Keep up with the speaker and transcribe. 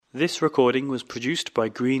This recording was produced by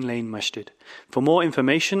Green Lane Masjid. For more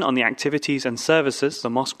information on the activities and services the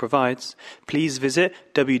mosque provides, please visit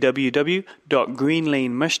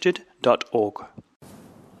www.greenlanemasjid.org.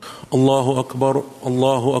 Allahu Akbar,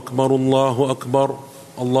 Allahu Akbar, Allahu Akbar,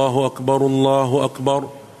 Allahu Akbar, Allahu Akbar,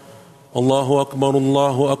 Allahu Akbar,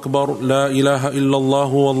 Allahu Akbar, La ilaha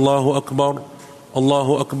illallah, Allahu Akbar,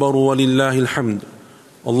 Allahu Akbar, walillahi alhamd,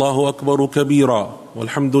 Allahu Akbar kabira,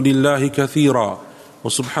 walhamdulillahi kathira,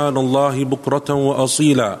 وسبحان الله بكرة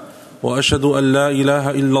وأصيلا وأشهد أن لا إله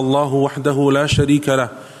إلا الله وحده لا شريك له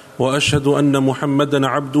وأشهد أن محمدا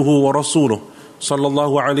عبده ورسوله صلى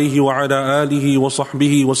الله عليه وعلى آله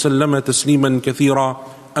وصحبه وسلم تسليما كثيرا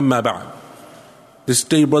أما بعد. This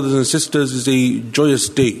day, brothers and sisters, is a joyous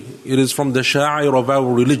day. It is from the sha'ir of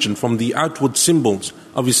our religion, from the outward symbols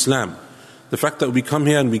of Islam. The fact that we come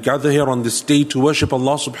here and we gather here on this day to worship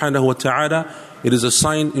Allah subhanahu wa ta'ala, it is a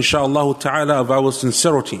sign, insha'Allah ta'ala, of our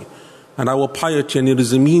sincerity and our piety, and it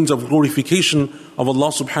is a means of glorification of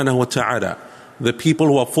Allah subhanahu wa ta'ala. The people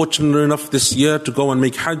who are fortunate enough this year to go and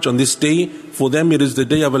make Hajj on this day, for them it is the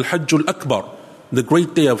day of Al-Hajjul Akbar, the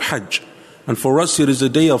great day of Hajj. And for us it is a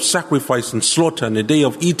day of sacrifice and slaughter, and a day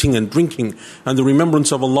of eating and drinking and the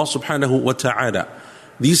remembrance of Allah subhanahu wa ta'ala.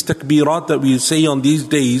 These takbirat that we say on these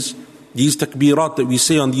days, of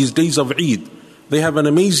Eid, they have an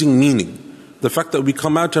amazing meaning. The fact that we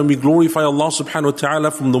come out and we glorify Allah subhanahu wa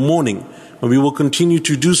ta'ala from the morning, and we will continue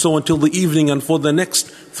to do so until the evening and for the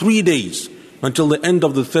next 3 days, until the end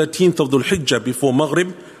of the 13th of Dhul Hijjah before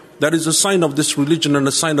Maghrib, that is a sign of this religion and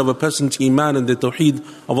a sign of a person's iman and the tawheed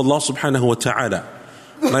of Allah subhanahu wa ta'ala.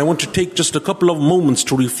 And I want to take just a couple of moments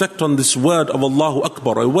to reflect on this word of Allahu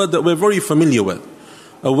Akbar, a word that we're very familiar with,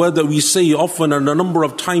 a word that we say often and a number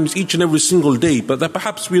of times each and every single day, but that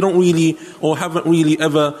perhaps we don't really or haven't really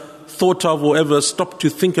ever thought of or ever stopped to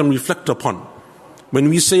think and reflect upon. When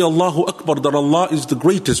we say Allahu Akbar, that Allah is the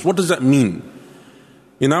greatest, what does that mean?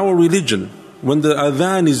 In our religion, when the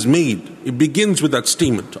adhan is made, it begins with that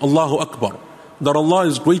statement, Allahu Akbar, that Allah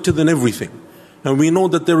is greater than everything. And we know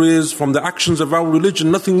that there is, from the actions of our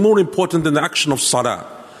religion, nothing more important than the action of salah.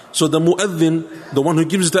 So the mu'adhin, the one who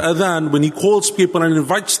gives the adhan, when he calls people and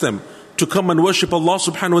invites them to come and worship Allah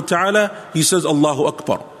subhanahu wa ta'ala, he says Allahu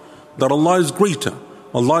Akbar, that Allah is greater.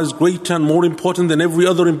 Allah is greater and more important than every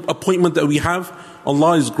other appointment that we have.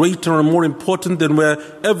 Allah is greater and more important than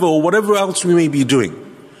wherever or whatever else we may be doing.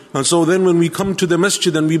 And so then when we come to the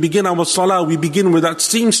masjid and we begin our salah, we begin with that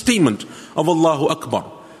same statement of Allahu Akbar,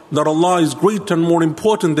 that Allah is greater and more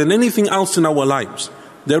important than anything else in our lives.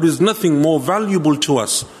 There is nothing more valuable to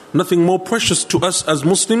us, nothing more precious to us as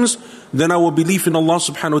Muslims than our belief in Allah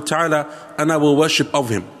subhanahu wa ta'ala and our worship of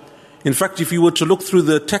Him. In fact, if you were to look through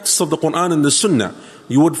the texts of the Quran and the Sunnah,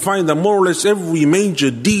 you would find that more or less every major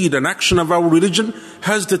deed and action of our religion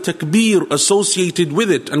has the takbir associated with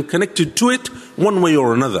it and connected to it one way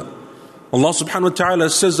or another. Allah subhanahu wa ta'ala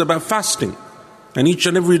says about fasting, and each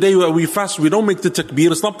and every day where we fast, we don't make the takbir.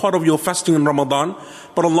 It's not part of your fasting in Ramadan.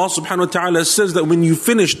 But Allah subhanahu wa ta'ala says that when you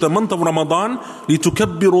finish the month of Ramadan,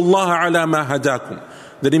 لِتُكَبِّرُوا اللَّهَ عَلَى مَا هَدَاكُمْ,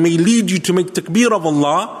 that it may lead you to make takbir of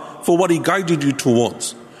Allah for what He guided you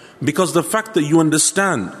towards. Because the fact that you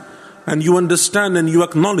understand and you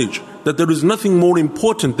acknowledge that there is nothing more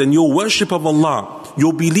important than your worship of Allah,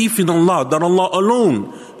 your belief in Allah, that Allah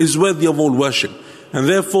alone is worthy of all worship. And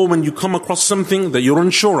therefore when you come across something that you're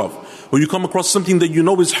unsure of, or you come across something that you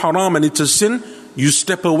know is haram and it's a sin, you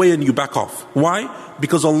step away and you back off. Why?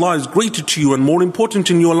 Because Allah is greater to you and more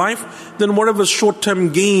important in your life than whatever short-term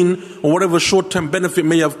gain or whatever short-term benefit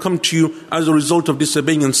may have come to you as a result of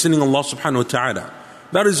disobeying and sinning Allah subhanahu wa ta'ala.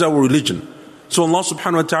 That is our religion. So Allah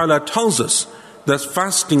subhanahu wa ta'ala tells us that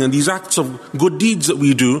fasting and these acts of good deeds that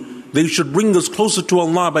we do, they should bring us closer to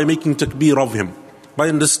Allah by making takbir of Him, by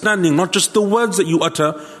understanding not just the words that you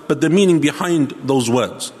utter, but the meaning behind those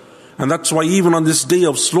words. And that's why even on this day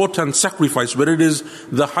of slaughter and sacrifice, where it is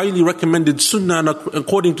the highly recommended sunnah and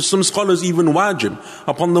according to some scholars even wajib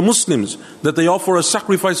upon the Muslims that they offer a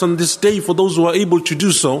sacrifice on this day for those who are able to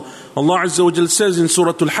do so, Allah Azza wa Jal says in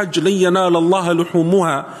Surah Al-Hajj, لَن يَنَالَ اللَّهَ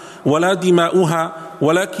لُحُومُهَا وَلَا دِمَاؤُهَا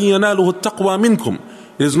وَلَكِنْ يَنَالُهُ التَّقْوَى مِنْكُمْ.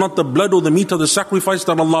 It is not the blood or the meat of the sacrifice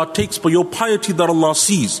that Allah takes, but your piety that Allah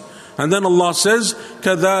sees. And then Allah says,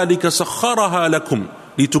 كَذَلِكَ سَخَّرَهَا لَكُمْ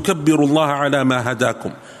لِتُكَبِّرُوا اللَّهَ عَلَى مَا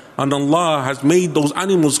هَدَاكُمْ. And Allah has made those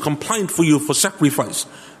animals compliant for you for sacrifice,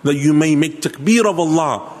 that you may make takbir of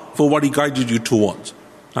Allah for what He guided you towards.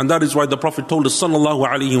 And that is why the Prophet told us sallallahu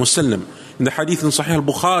alayhi wa sallam in the hadith in Sahih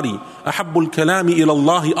al-Bukhari, أَحَبُّ الْكَلَامِ إِلَى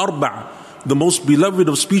اللَّهِ أَرْبَعَ. The most beloved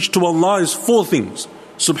of speech to Allah is 4 things.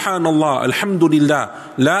 Subhanallah, Alhamdulillah,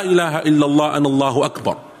 La ilaha illallah, and Allahu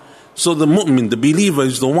Akbar. So the mu'min, the believer,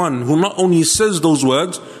 is the one who not only says those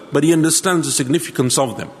words, but he understands the significance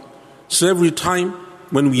of them. So every time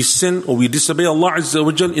when we sin or we disobey Allah Azza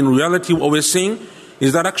wa Jal, in reality what we're saying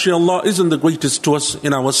is that actually Allah isn't the greatest to us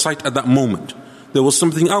in our sight at that moment. There was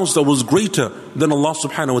something else that was greater than Allah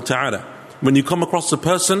subhanahu wa ta'ala. When you come across a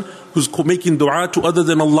person who's making dua to other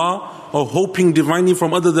than Allah, or hoping divinely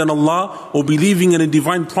from other than Allah, or believing in a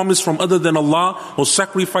divine promise from other than Allah, or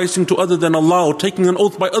sacrificing to other than Allah, or taking an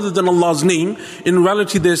oath by other than Allah's name, in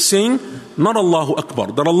reality they're saying, not Allahu Akbar,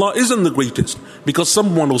 that Allah isn't the greatest, because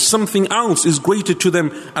someone or something else is greater to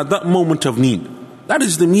them at that moment of need. That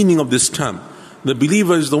is the meaning of this term. The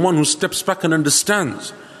believer is the one who steps back and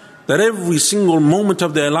understands that every single moment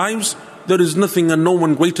of their lives, there is nothing and no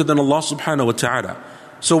one greater than Allah subhanahu wa ta'ala.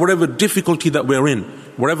 So whatever difficulty that we're in,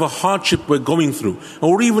 whatever hardship we're going through,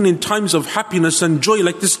 or even in times of happiness and joy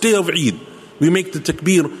like this day of Eid, we make the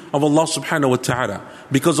takbir of Allah subhanahu wa ta'ala.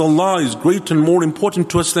 Because Allah is great and more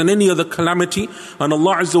important to us than any other calamity, and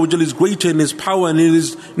Allah Azza wa Jal is greater in His power and in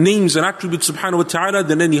His names and attributes subhanahu wa ta'ala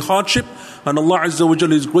than any hardship, and Allah Azza wa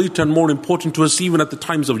Jal is greater and more important to us even at the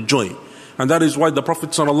times of joy. And that is why the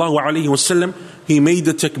Prophet sallallahu alaihi wasallam, he made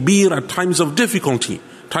the takbir at times of difficulty,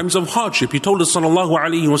 times of hardship. He told us sallallahu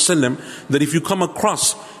alaihi wasallam that if you come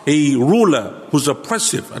across a ruler who's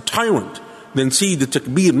oppressive, a tyrant, then say the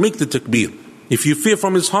takbir, make the takbir. If you fear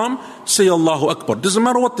from his harm, say Allahu Akbar. Doesn't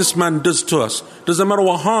matter what this man does to us, doesn't matter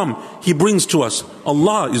what harm he brings to us,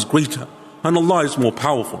 Allah is greater and Allah is more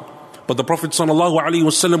powerful. But the Prophet sallallahu alaihi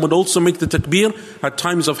wasallam would also make the takbir at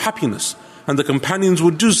times of happiness, and the companions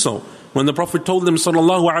would do so. When the Prophet told them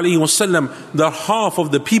sallallahu alaihi wasallam that half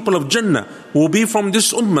of the people of Jannah will be from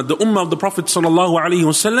this ummah, the ummah of the Prophet sallallahu alaihi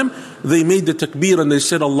wasallam, they made the takbir and they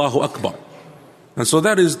said Allahu Akbar. And so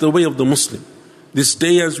that is the way of the Muslim. This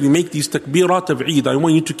day as we make these takbirat of Eid, I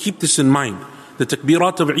want you to keep this in mind. The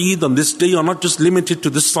takbirat of Eid on this day are not just limited to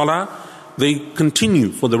this salah, they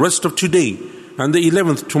continue for the rest of today and the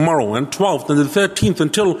 11th tomorrow and 12th and the 13th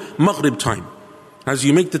until Maghrib time. As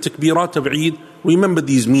you make the takbirat of Eid, remember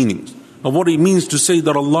these meanings of what it means to say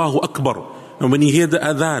that Allahu Akbar. And when you hear the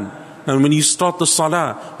adhan, and when you start the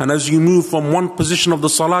salah, and as you move from one position of the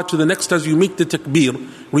salah to the next, as you make the takbir,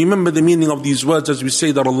 remember the meaning of these words as we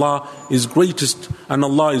say that Allah is greatest, and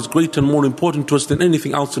Allah is great and more important to us than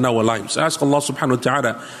anything else in our lives. Ask Allah subhanahu wa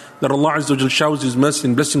ta'ala that Allah Azza wa Jal showers His mercy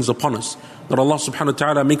and blessings upon us, that Allah subhanahu wa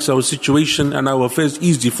ta'ala makes our situation and our affairs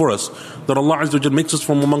easy for us, that Allah Azza wa Jal makes us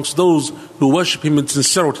from amongst those who worship Him in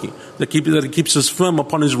sincerity, that He keeps us firm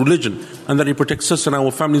upon His religion, and that He protects us and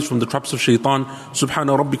our families from the traps of shaitan.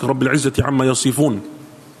 Subhana rabbika rabbil izzati amma yasifun,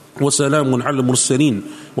 wa salamun ala mursaleen,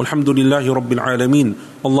 walhamdulillahi rabbil alameen.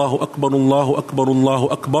 Allahu Akbar, Allahu Akbar, Allahu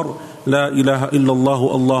Akbar, la ilaha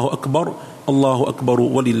illallah, Allahu Akbar, Allahu Akbar,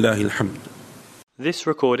 walillahi alhamd. This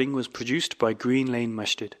recording was produced by Green Lane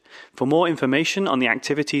Masjid. For more information on the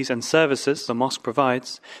activities and services the mosque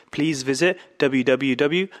provides, please visit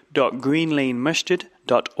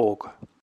www.greenlanemasjid.org.